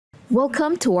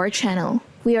Welcome to our channel.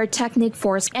 We are Technic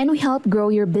Force and we help grow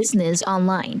your business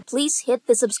online. Please hit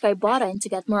the subscribe button to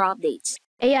get more updates.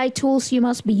 AI tools you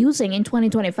must be using in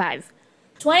 2025.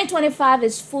 2025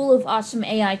 is full of awesome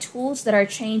AI tools that are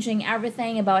changing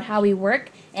everything about how we work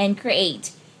and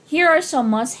create. Here are some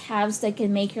must-haves that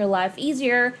can make your life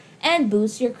easier and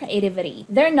boost your creativity.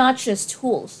 They're not just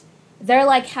tools. They're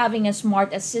like having a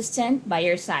smart assistant by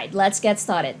your side. Let's get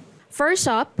started. First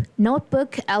up,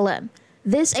 Notebook LM.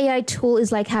 This AI tool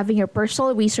is like having your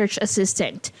personal research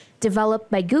assistant. Developed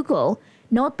by Google,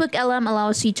 Notebook LM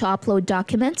allows you to upload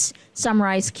documents,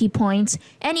 summarize key points,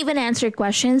 and even answer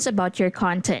questions about your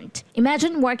content.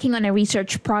 Imagine working on a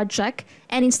research project,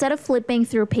 and instead of flipping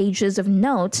through pages of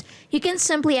notes, you can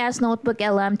simply ask Notebook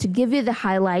LM to give you the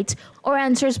highlights or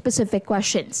answer specific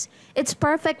questions. It's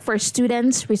perfect for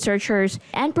students, researchers,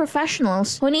 and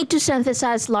professionals who need to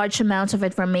synthesize large amounts of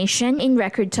information in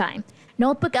record time.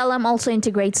 Notebook LM also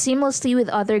integrates seamlessly with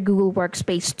other Google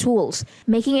Workspace tools,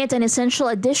 making it an essential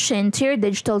addition to your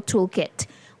digital toolkit.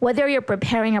 Whether you're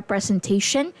preparing a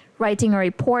presentation, writing a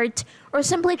report, or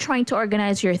simply trying to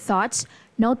organize your thoughts,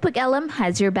 Notebook LM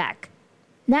has your back.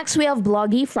 Next, we have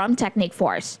Blogi from Technic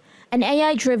Force, an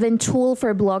AI-driven tool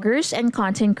for bloggers and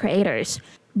content creators.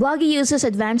 Blogi uses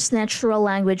advanced natural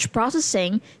language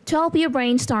processing to help you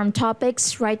brainstorm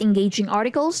topics, write engaging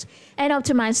articles, and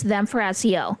optimize them for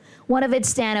SEO. One of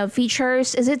its standout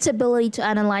features is its ability to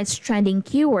analyze trending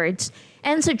keywords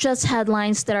and suggest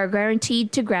headlines that are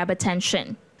guaranteed to grab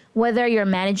attention. Whether you're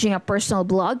managing a personal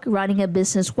blog, running a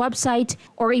business website,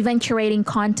 or even curating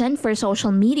content for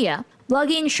social media,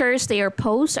 Blogi ensures that your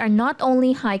posts are not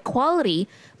only high quality,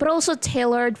 but also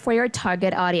tailored for your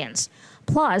target audience.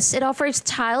 Plus, it offers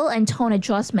style and tone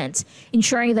adjustments,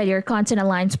 ensuring that your content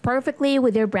aligns perfectly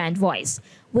with your brand voice.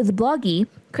 With Blogi,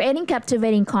 creating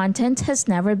captivating content has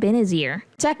never been easier.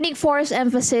 Technic Force's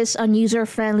emphasis on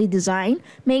user-friendly design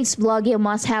makes Blogi a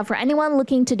must-have for anyone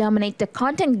looking to dominate the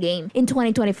content game in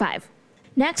 2025.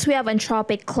 Next, we have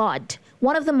Anthropic Claude,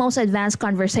 one of the most advanced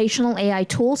conversational AI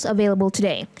tools available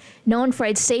today. Known for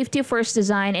its safety-first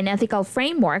design and ethical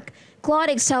framework,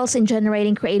 Claude excels in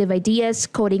generating creative ideas,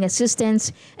 coding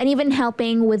assistance, and even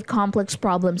helping with complex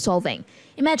problem solving.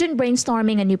 Imagine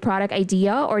brainstorming a new product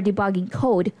idea or debugging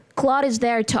code. Claude is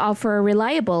there to offer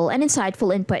reliable and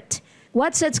insightful input.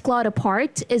 What sets Claude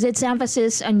apart is its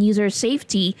emphasis on user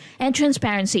safety and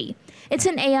transparency. It's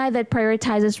an AI that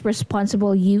prioritizes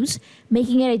responsible use,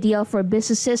 making it ideal for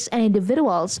businesses and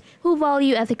individuals who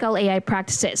value ethical AI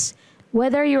practices.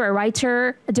 Whether you're a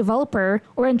writer, a developer,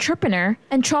 or entrepreneur,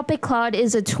 Anthropic Claude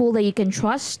is a tool that you can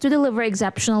trust to deliver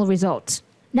exceptional results.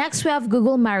 Next, we have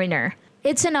Google Mariner.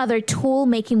 It's another tool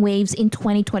making waves in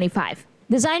 2025.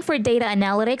 Designed for data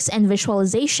analytics and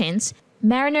visualizations,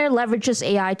 Mariner leverages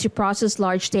AI to process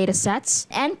large data sets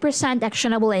and present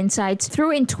actionable insights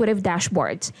through intuitive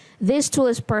dashboards. This tool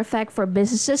is perfect for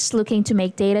businesses looking to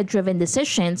make data-driven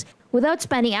decisions without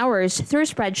spending hours through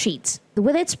spreadsheets.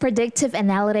 With its predictive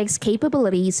analytics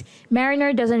capabilities,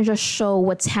 Mariner doesn't just show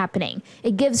what's happening,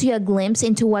 it gives you a glimpse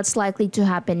into what's likely to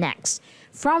happen next.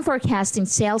 From forecasting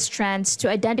sales trends to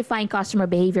identifying customer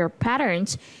behavior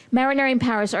patterns, Mariner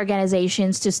empowers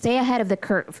organizations to stay ahead of the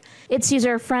curve. It's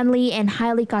user-friendly and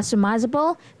highly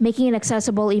customizable, making it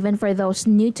accessible even for those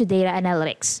new to data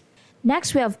analytics.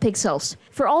 Next, we have Pixels.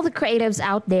 For all the creatives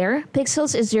out there,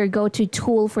 Pixels is your go-to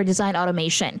tool for design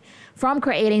automation. From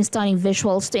creating stunning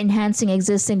visuals to enhancing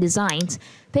existing designs,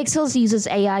 Pixels uses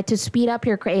AI to speed up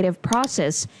your creative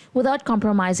process without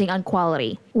compromising on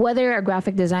quality. Whether you're a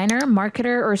graphic designer,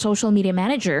 marketer, or social media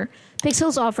manager,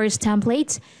 Pixels offers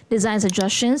templates, design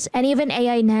suggestions, and even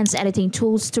AI-enhanced editing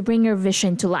tools to bring your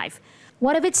vision to life.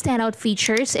 One of its standout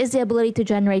features is the ability to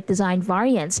generate design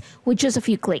variants with just a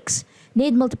few clicks.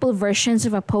 Need multiple versions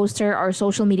of a poster or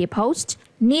social media post?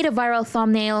 Need a viral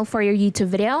thumbnail for your YouTube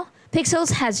video?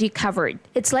 Pixels has you covered.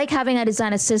 It's like having a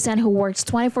design assistant who works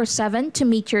 24/7 to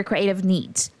meet your creative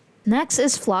needs. Next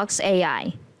is Flux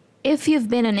AI. If you've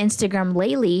been on Instagram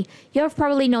lately, you've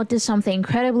probably noticed something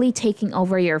incredibly taking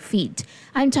over your feed.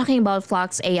 I'm talking about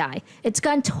Flux AI. It's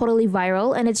gone totally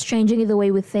viral and it's changing the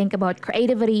way we think about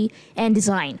creativity and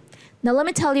design. Now let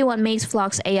me tell you what makes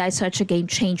Flux AI such a game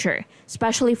changer,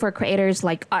 especially for creators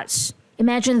like us.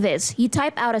 Imagine this, you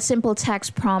type out a simple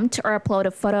text prompt or upload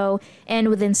a photo, and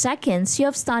within seconds, you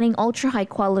have stunning ultra-high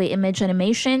quality image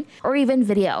animation or even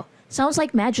video. Sounds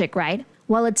like magic, right?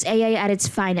 Well, it's AI at its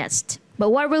finest. But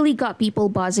what really got people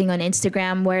buzzing on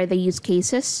Instagram were the use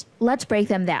cases? Let's break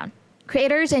them down.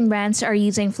 Creators and brands are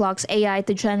using Flux AI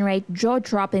to generate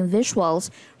jaw-dropping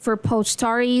visuals for post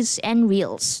stories and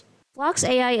reels. Blogs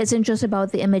AI isn't just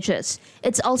about the images.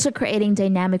 It's also creating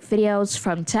dynamic videos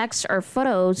from text or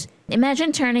photos.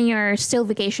 Imagine turning your still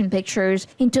vacation pictures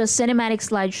into a cinematic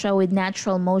slideshow with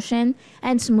natural motion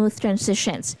and smooth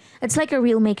transitions. It's like a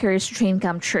real maker's dream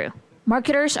come true.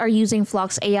 Marketers are using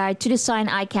Blogs AI to design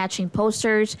eye-catching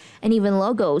posters and even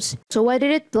logos. So why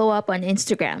did it blow up on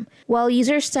Instagram? Well,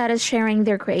 users started sharing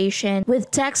their creation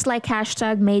with text like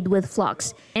hashtag made with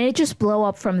Blogs, and it just blew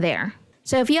up from there.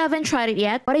 So if you haven't tried it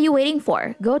yet, what are you waiting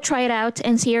for? Go try it out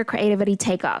and see your creativity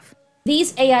take off.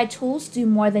 These AI tools do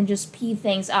more than just speed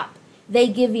things up. They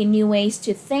give you new ways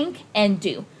to think and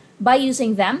do. By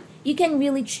using them, you can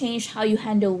really change how you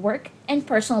handle work and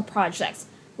personal projects.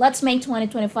 Let's make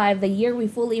 2025 the year we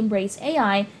fully embrace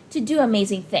AI to do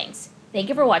amazing things. Thank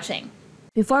you for watching.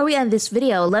 Before we end this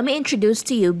video, let me introduce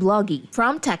to you Blogi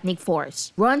from Technic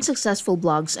Force. Run successful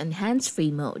blogs in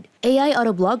hands-free mode. AI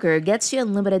Autoblogger gets you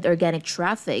unlimited organic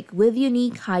traffic with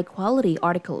unique, high-quality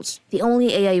articles. The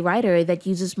only AI writer that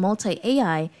uses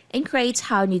multi-AI and creates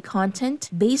how-new content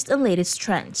based on latest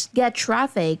trends. Get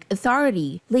traffic,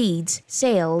 authority, leads,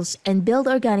 sales, and build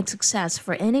organic success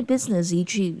for any business you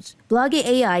choose. Blogi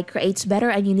AI creates better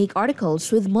and unique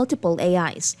articles with multiple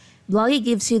AIs. Blogi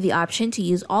gives you the option to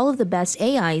use all of the best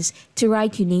AIs to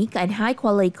write unique and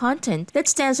high-quality content that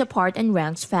stands apart and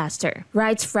ranks faster.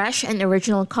 Writes fresh and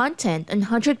original content on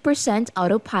 100%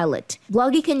 autopilot.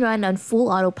 Blogi can run on full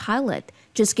autopilot.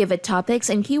 Just give it topics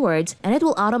and keywords, and it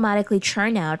will automatically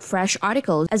churn out fresh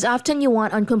articles as often you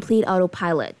want on complete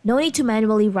autopilot. No need to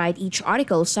manually write each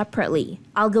article separately.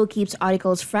 Algo keeps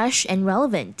articles fresh and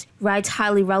relevant. Writes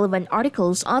highly relevant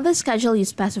articles on the schedule you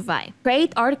specify.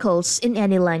 Create articles in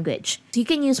any language. So you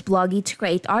can use Blogi to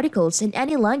create articles in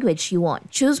any language you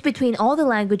want. Choose between all the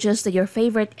languages that your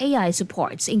favorite AI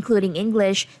supports, including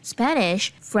English,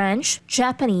 Spanish, French,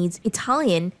 Japanese,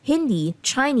 Italian, Hindi,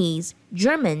 Chinese,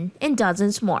 German, and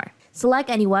dozens more. Select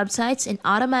any websites and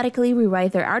automatically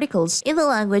rewrite their articles in the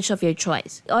language of your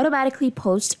choice. It automatically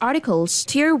posts articles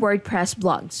to your WordPress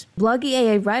blogs. Blogi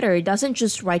AI Writer doesn't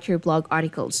just write your blog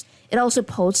articles. It also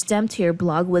posts them to your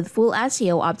blog with full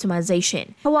SEO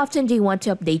optimization. How often do you want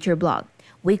to update your blog?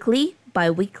 Weekly,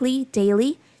 bi-weekly,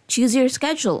 daily? Choose your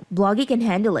schedule. Blogi can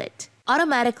handle it.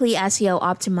 Automatically SEO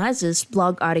optimizes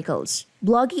blog articles.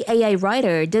 Blogi AI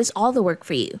Writer does all the work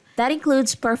for you. That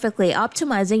includes perfectly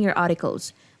optimizing your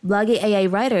articles. Blogi AI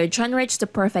Writer generates the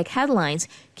perfect headlines,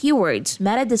 keywords,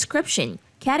 meta description,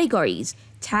 categories,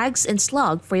 tags, and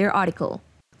slog for your article.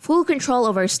 Full control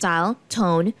over style,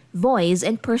 tone, voice,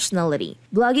 and personality.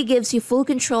 Blogi gives you full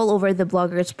control over the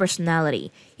blogger's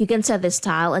personality. You can set the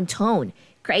style and tone,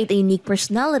 create a unique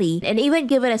personality, and even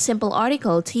give it a simple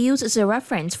article to use as a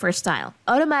reference for style.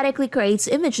 Automatically creates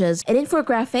images and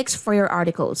infographics for your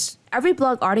articles. Every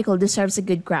blog article deserves a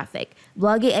good graphic.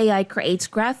 Blogi AI creates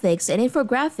graphics and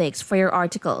infographics for your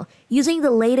article using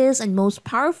the latest and most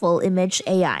powerful image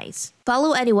AIs.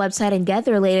 Follow any website and get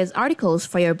their latest articles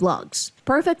for your blogs.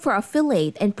 Perfect for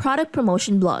affiliate and product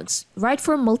promotion blogs. Write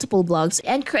for multiple blogs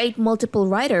and create multiple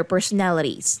writer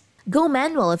personalities. Go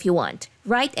manual if you want.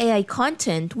 Write AI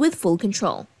content with full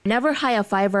control. Never hire a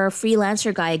Fiverr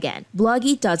freelancer guy again.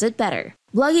 Blogi does it better.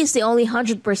 Blogi is the only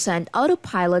 100%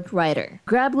 autopilot writer.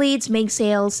 Grab leads, make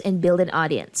sales, and build an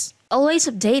audience. Always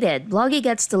updated, Blogi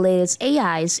gets the latest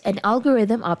AIs and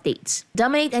algorithm updates.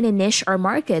 Dominate any niche or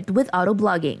market with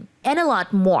autoblogging. And a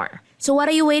lot more. So what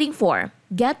are you waiting for?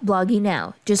 Get Blogi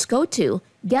now. Just go to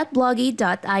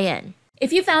getblogi.in.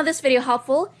 If you found this video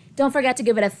helpful, don't forget to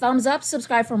give it a thumbs up,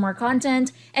 subscribe for more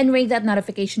content, and ring that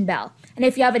notification bell. And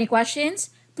if you have any questions,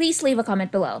 please leave a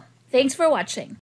comment below. Thanks for watching.